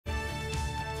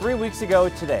3 weeks ago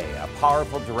today, a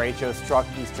powerful derecho struck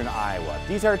eastern Iowa.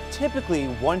 These are typically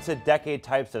once-a-decade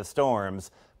types of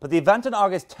storms, but the event on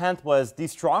August 10th was the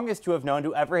strongest to have known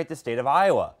to ever hit the state of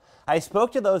Iowa. I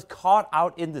spoke to those caught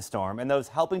out in the storm and those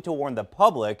helping to warn the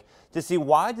public to see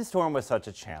why the storm was such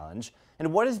a challenge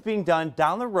and what is being done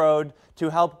down the road to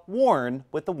help warn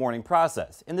with the warning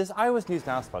process in this Iowa News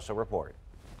Now special report.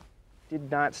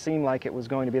 Did not seem like it was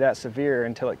going to be that severe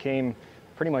until it came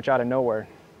pretty much out of nowhere.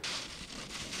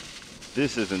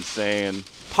 This is insane.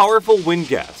 Powerful wind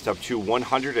gusts up to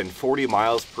 140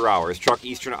 miles per hour struck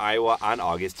eastern Iowa on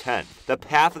August 10th. The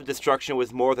path of destruction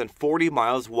was more than 40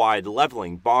 miles wide,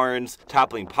 leveling barns,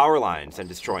 toppling power lines, and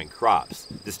destroying crops.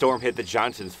 The storm hit the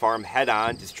Johnson's farm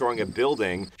head-on, destroying a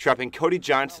building, trapping Cody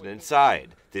Johnson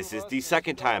inside. This is the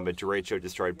second time a derecho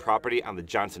destroyed property on the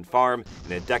Johnson farm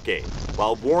in a decade.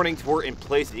 While warnings were in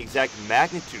place, the exact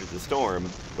magnitude of the storm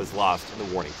was lost in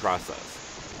the warning process.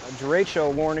 A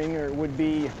derecho warning would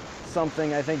be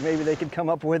something I think maybe they could come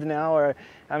up with now, or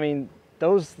I mean,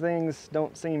 those things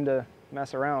don't seem to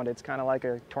mess around. It's kind of like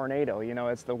a tornado, you know,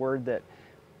 it's the word that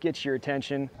gets your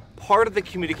attention. Part of the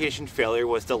communication failure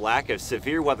was the lack of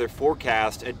severe weather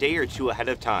forecast a day or two ahead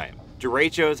of time.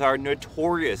 Derechos are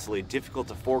notoriously difficult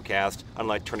to forecast,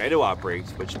 unlike tornado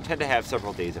outbreaks, which tend to have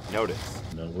several days of notice.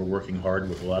 We're working hard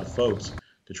with a lot of folks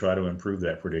to try to improve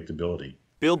that predictability.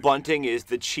 Bill Bunting is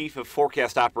the chief of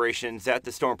forecast operations at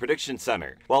the Storm Prediction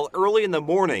Center. While early in the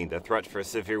morning, the threat for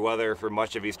severe weather for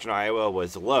much of eastern Iowa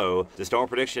was low, the Storm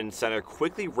Prediction Center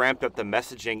quickly ramped up the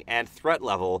messaging and threat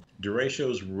level.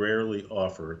 Derechos rarely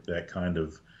offer that kind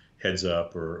of heads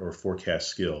up or forecast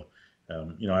skill.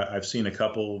 I've seen a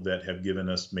couple that have given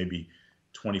us maybe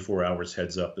 24 hours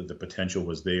heads up that the potential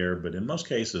was there, but in most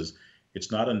cases,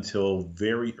 it's not until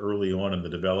very early on in the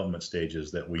development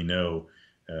stages that we know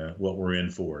what we're in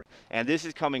for. And this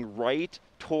is coming right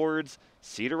towards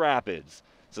Cedar Rapids.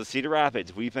 So Cedar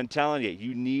Rapids, we've been telling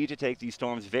you need to take these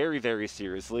storms very, very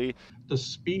seriously. The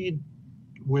speed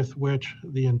with which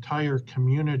the entire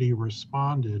community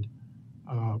responded,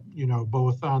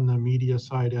 both on the media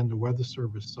side and the Weather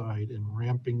Service side, and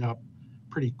ramping up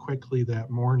pretty quickly that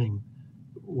morning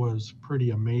was pretty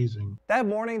amazing. That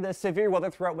morning, the severe weather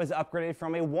threat was upgraded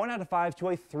from a 1 out of 5 to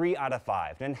a 3 out of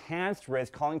 5, an enhanced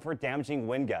risk calling for damaging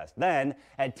wind gusts. Then,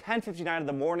 at 10:59 in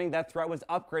the morning, that threat was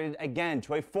upgraded again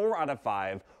to a 4 out of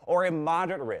 5, or a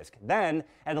moderate risk. Then,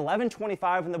 at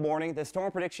 11:25 in the morning, the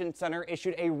Storm Prediction Center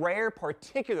issued a rare,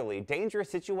 particularly dangerous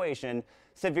situation,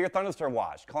 severe thunderstorm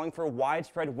watch, calling for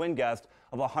widespread wind gusts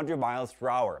of 100 miles per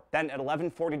hour. Then at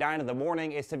 11:49 in the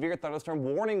morning, a severe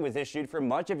thunderstorm warning was issued for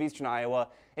much of eastern Iowa,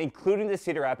 including the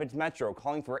Cedar Rapids metro,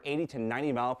 calling for 80 to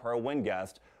 90 mile per hour wind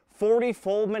gusts 40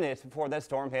 full minutes before that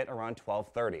storm hit around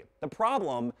 12:30. The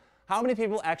problem, how many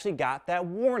people actually got that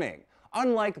warning?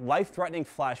 Unlike life-threatening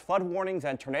flash flood warnings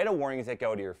and tornado warnings that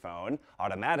go to your phone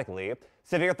automatically,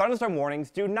 severe thunderstorm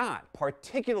warnings do not,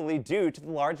 particularly due to the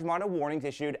large amount of warnings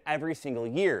issued every single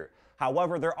year.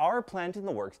 However, there are plans in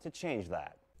the works to change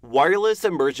that. Wireless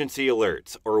Emergency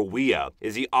Alerts, or WEA,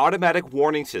 is the automatic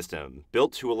warning system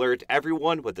built to alert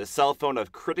everyone with a cell phone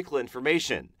of critical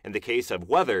information. In the case of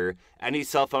weather, any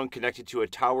cell phone connected to a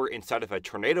tower inside of a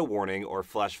tornado warning or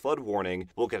flash flood warning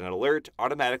will get an alert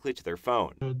automatically to their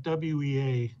phone. The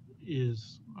WEA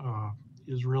is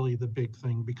really the big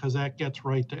thing, because that gets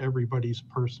right to everybody's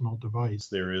personal device.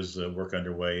 There is work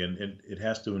underway, and it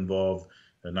has to involve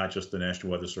not just the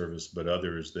National Weather Service, but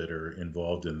others that are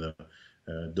involved in the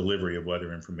delivery of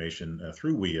weather information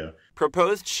through WEA.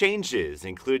 Proposed changes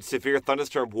include severe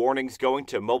thunderstorm warnings going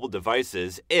to mobile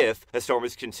devices if a storm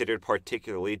is considered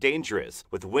particularly dangerous,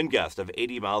 with wind gusts of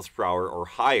 80 miles per hour or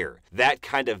higher. That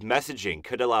kind of messaging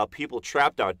could allow people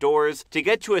trapped outdoors to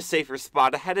get to a safer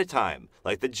spot ahead of time,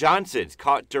 like the Johnsons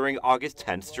caught during August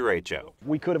 10th's derecho.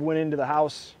 We could have went into the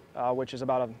house, which is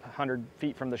about 100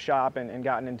 feet from the shop, and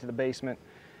gotten into the basement.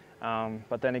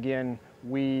 But then again,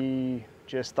 we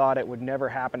just thought it would never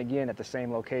happen again at the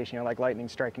same location. Like lightning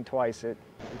striking twice, it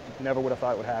never would have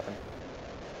thought it would happen.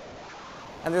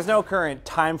 And there's no current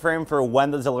time frame for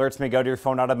when those alerts may go to your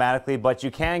phone automatically, but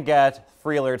you can get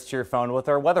free alerts to your phone with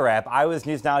our weather app, Iowa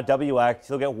News Now WX.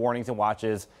 You'll get warnings and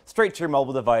watches straight to your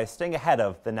mobile device, staying ahead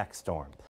of the next storm.